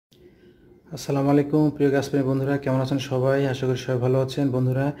আসসালামু আলাইকুম প্রিয় গাছপ্রেমী বন্ধুরা, কেমন আছেন সবাই? আশা করি সবাই ভালো আছেন।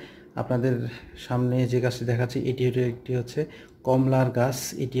 বন্ধুরা, আপনাদের সামনে যে গাছটি দেখাচ্ছি একটি হচ্ছে কমলার গাছ।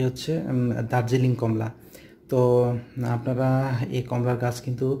 এটি হচ্ছে দার্জিলিং কমলা। তো আপনারা এই কমলার গাছ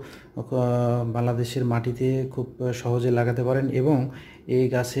কিন্তু বাংলাদেশের মাটিতে খুব সহজে লাগাতে পারেন এবং এই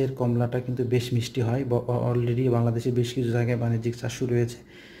গাছের কমলাটা কিন্তু বেশ মিষ্টি হয়। অলরেডি বাংলাদেশে বেশ কিছু জায়গায় বাণিজ্যিক চাষ শুরু হয়েছে।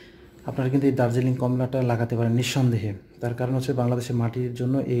 আপনারা কিন্তু এই দার্জিলিং কমলাটা লাগাতে পারেন নিঃসন্দেহে। তার কারণ হচ্ছে বাংলাদেশের মাটির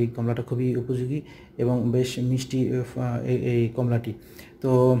জন্য এই কমলাটা খুবই উপযোগী এবং বেশ মিষ্টি এই কমলাটি। তো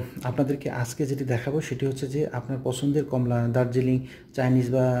আপনাদেরকে আজকে যেটি দেখাবো সেটি হচ্ছে যে আপনার পছন্দের কমলা, দার্জিলিং, চাইনিজ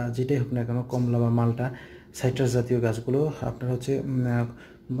বা যেটাই হোক না কেন, কমলা বা মালটা, সাইট্রাস জাতীয় গাছগুলো আপনার হচ্ছে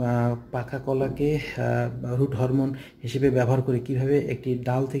পাকা কলাকে রুট হরমোন হিসেবে ব্যবহার করে কিভাবে একটি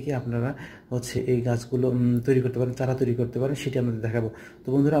ডাল থেকে আপনারা হচ্ছে এই গাছগুলো তৈরি করতে পারেন, চারা তৈরি করতে পারেন, সেটি আপনাদের দেখাবো। তো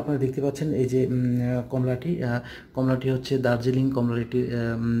বন্ধুরা, আপনারা দেখতে পাচ্ছেন এই যে কমলাটি হচ্ছে দার্জিলিং কমলার একটি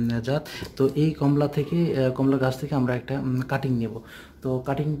জাত। তো এই কমলা গাছ থেকে আমরা একটা কাটিং নেব। তো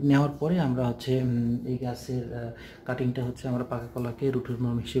কাটিং নেওয়ার পরে আমরা হচ্ছে এই গাছের কাটিংটা হচ্ছে আমরা পাকা কলাকে রুট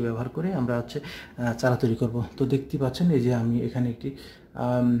হরমোন হিসেবে ব্যবহার করে আমরা হচ্ছে চারা তৈরি করব। তো দেখতে পাচ্ছেন এই যে আমি এখানে একটি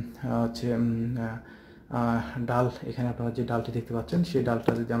হচ্ছে ডাল, এখানে আপনারা যে ডালটি দেখতে পাচ্ছেন সেই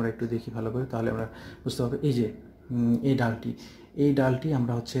ডালটা যদি আমরা একটু দেখি ভালো করে, তাহলে আমরা বুঝতে পারবো এই যে এই ডালটি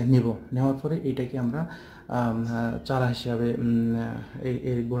আমরা হচ্ছে নেওয়ার পরে এইটাকে আমরা চারা হিসাবে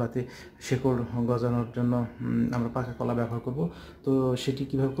এই গোড়াতে শেকড় গজানোর জন্য আমরা পাকা কলা ব্যবহার করব। তো সেটি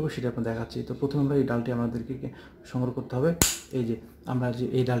কীভাবে করবো সেটা আপনার দেখাচ্ছি। তো প্রথমে আমরা এই ডালটি আমাদেরকে সংগ্রহ করতে হবে। এই যে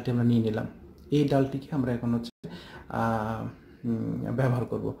এই ডালটি আমরা নিয়ে নিলাম। এই ডালটিকে আমরা এখন হচ্ছে ব্যবহার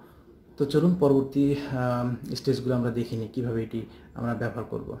করব। তো চলুন পরবর্তী স্টেজগুলো আমরা দেখে নিই কীভাবে এটি আমরা ব্যবহার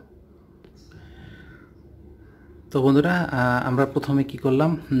করব। তো বন্ধুরা, আমরা প্রথমে কি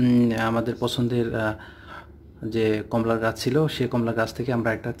করলাম, আমাদের পছন্দের যে কমলার গাছ ছিল সেই কমলা গাছ থেকে আমরা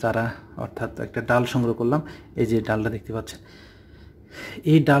একটা চারা অর্থাৎ একটা ডাল সংগ্রহ করলাম। এই যে ডালটা দেখতে পাচ্ছেন,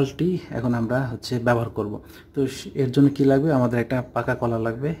 এই ডালটি এখন আমরা হচ্ছে ব্যবহার করব। তো এর জন্য কি লাগবে, আমাদের একটা পাকা কলা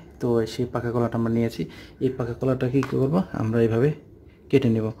লাগবে। তো সেই পাকা কলাটা আমরা নিয়েছি। এই পাকা কলাটা কী করব, আমরা এইভাবে কেটে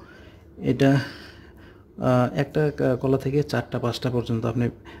নেব। এটা একটা কলা থেকে 4টা 5টা পর্যন্ত আপনি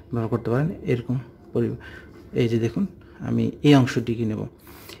ব্যবহার করতে পারেন এরকম। এই যে দেখুন, আমি এই অংশটিকে নেব।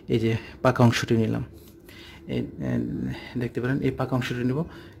 এই যে পাকা অংশটি নিলাম, এই দেখতে পারেন এই পাকা অংশটি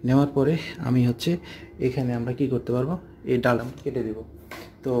নেওয়ার পরে আমি হচ্ছে এখানে আমরা কি করতে পারবো, এই ডাল আমরা কেটে দেব।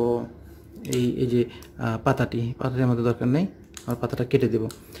 তো এই যে পাতাটি আমাদের দরকার নেই, আর পাতাটা কেটে দেব।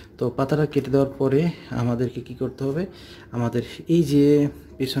 তো পাতাটা কেটে দেওয়ার পরে আমাদেরকে কি করতে হবে, আমাদের এই যে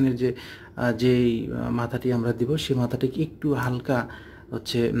পেছনের যেই মাথাটি আমরা দিব, সেই মাথাটিকে একটু হালকা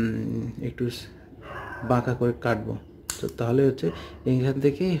হচ্ছে একটু বাঁকা করে কাটবো। তো তাহলে হচ্ছে এখান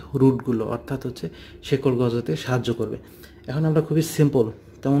থেকে রুটগুলো অর্থাৎ হচ্ছে শেকড় গজাতে সাহায্য করবে। এখন আমরা খুবই সিম্পল,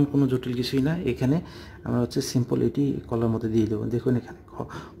 তেমন কোনো জটিল কিছুই না। এখানে আমরা হচ্ছে সিম্পল এটি কলার মধ্যে দিয়ে দেবো। দেখুন এখানে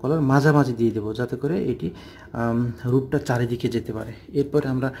কলার মাঝামাঝি দিয়ে দেবো, যাতে করে এটি রুটটা চারিদিকে যেতে পারে। এরপরে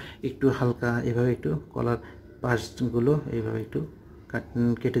আমরা একটু হালকা এভাবে একটু কলার পাশগুলো এইভাবে একটু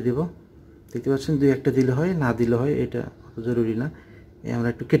কেটে দেব। দেখতে পাচ্ছেন, 2-1টা দিলে হয়, না দিলে হয়, এটা জরুরি না। আমরা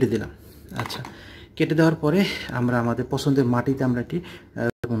একটু কেটে দিলাম। আচ্ছা, কেটে দেওয়ার পরে আমরা আমাদের পছন্দের মাটিতে আমরা এটি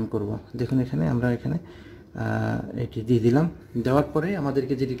রোপণ করব। দেখুন এখানে আমরা এটি দিয়ে দিলাম। দেওয়ার পরে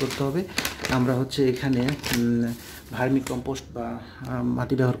আমাদেরকে যেটি করতে হবে, আমরা হচ্ছে এখানে ভার্মি কম্পোস্ট বা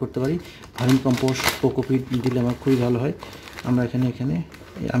মাটি ব্যবহার করতে পারি। ভার্মি কম্পোস্ট, কোকোপিট দিলে আমার খুবই ভালো হয়। আমরা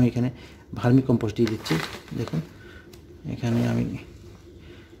আমি এখানে ভার্মি কম্পোস্ট দিয়ে দিচ্ছি। দেখুন এখানে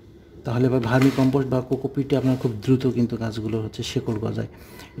তাহলে এবার ভার্মি কম্পোস্ট বা কোকোপিটে আপনার খুব দ্রুত কিন্তু গাছগুলো হচ্ছে শেকড় গজায়।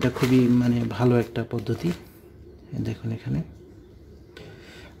 এটা খুবই ভালো একটা পদ্ধতি। দেখুন এখানে।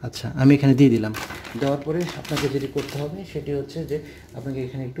 আচ্ছা, আমি এখানে দিয়ে দিলাম। দেওয়ার পরে আপনাকে যেটি করতে হবে সেটি হচ্ছে যে আপনাকে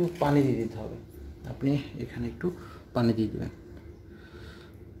এখানে একটু পানি দিয়ে দিতে হবে। আপনি এখানে একটু পানি দিয়ে দেবেন।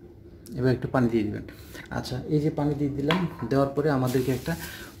 এবার একটু পানি দিয়ে দেবেন। আচ্ছা, এই যে পানি দিয়ে দিলাম, দেওয়ার পরে আমাদেরকে একটা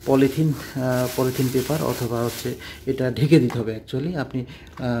পলিথিন পেপার অথবা হচ্ছে এটা ঢেকে দিতে হবে। অ্যাকচুয়ালি আপনি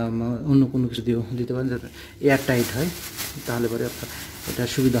অন্য কোনো কিছু দিয়েও দিতে পারেন, যাতে এয়ার টাইট হয়, তাহলে পরে আপনার এটা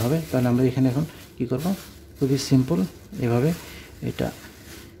সুবিধা হবে। তাহলে আমরা এখানে এখন কী করব, খুবই সিম্পল, এভাবে এটা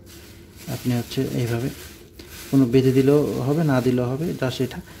আপনি হচ্ছে এইভাবে কোনো বেঁধে দিলেও হবে, না দিলেও হবে, জাস্ট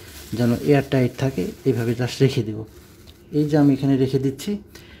এটা যেন এয়ার টাইট থাকে এইভাবে জাস্ট রেখে দেব। এই যে আমি এখানে রেখে দিচ্ছি।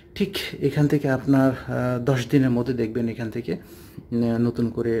 ঠিক এখান থেকে আপনার 10 দিনের মধ্যে দেখবেন এখান থেকে নতুন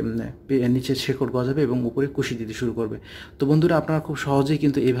করে নিচে শেকড় গজাবে এবং উপরে কুশি দিতে শুরু করবে। তো বন্ধুরা, আপনারা খুব সহজেই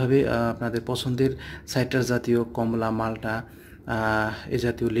কিন্তু এইভাবে আপনাদের পছন্দের সাইট্রাস জাতীয় কমলা, মালটা, এ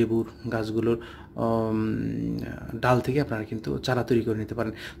জাতীয় লেবুর গাছগুলোর ডাল থেকে আপনারা কিন্তু চারা তৈরি করে নিতে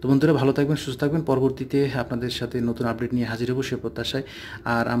পারেন। তো বন্ধুরা, ভালো থাকবেন, সুস্থ থাকবেন। পরবর্তীতে আপনাদের সাথে নতুন আপডেট নিয়ে হাজির হবো সে প্রত্যাশায়।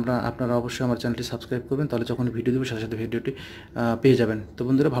 আর আপনারা অবশ্যই আমার চ্যানেলটি সাবস্ক্রাইব করবেন, তাহলে যখন ভিডিও দেবো সাথে সাথে ভিডিওটি পেয়ে যাবেন। তো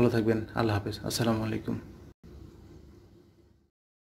বন্ধুরা, ভালো থাকবেন। আল্লাহ হাফেজ। আসসালামু আলাইকুম।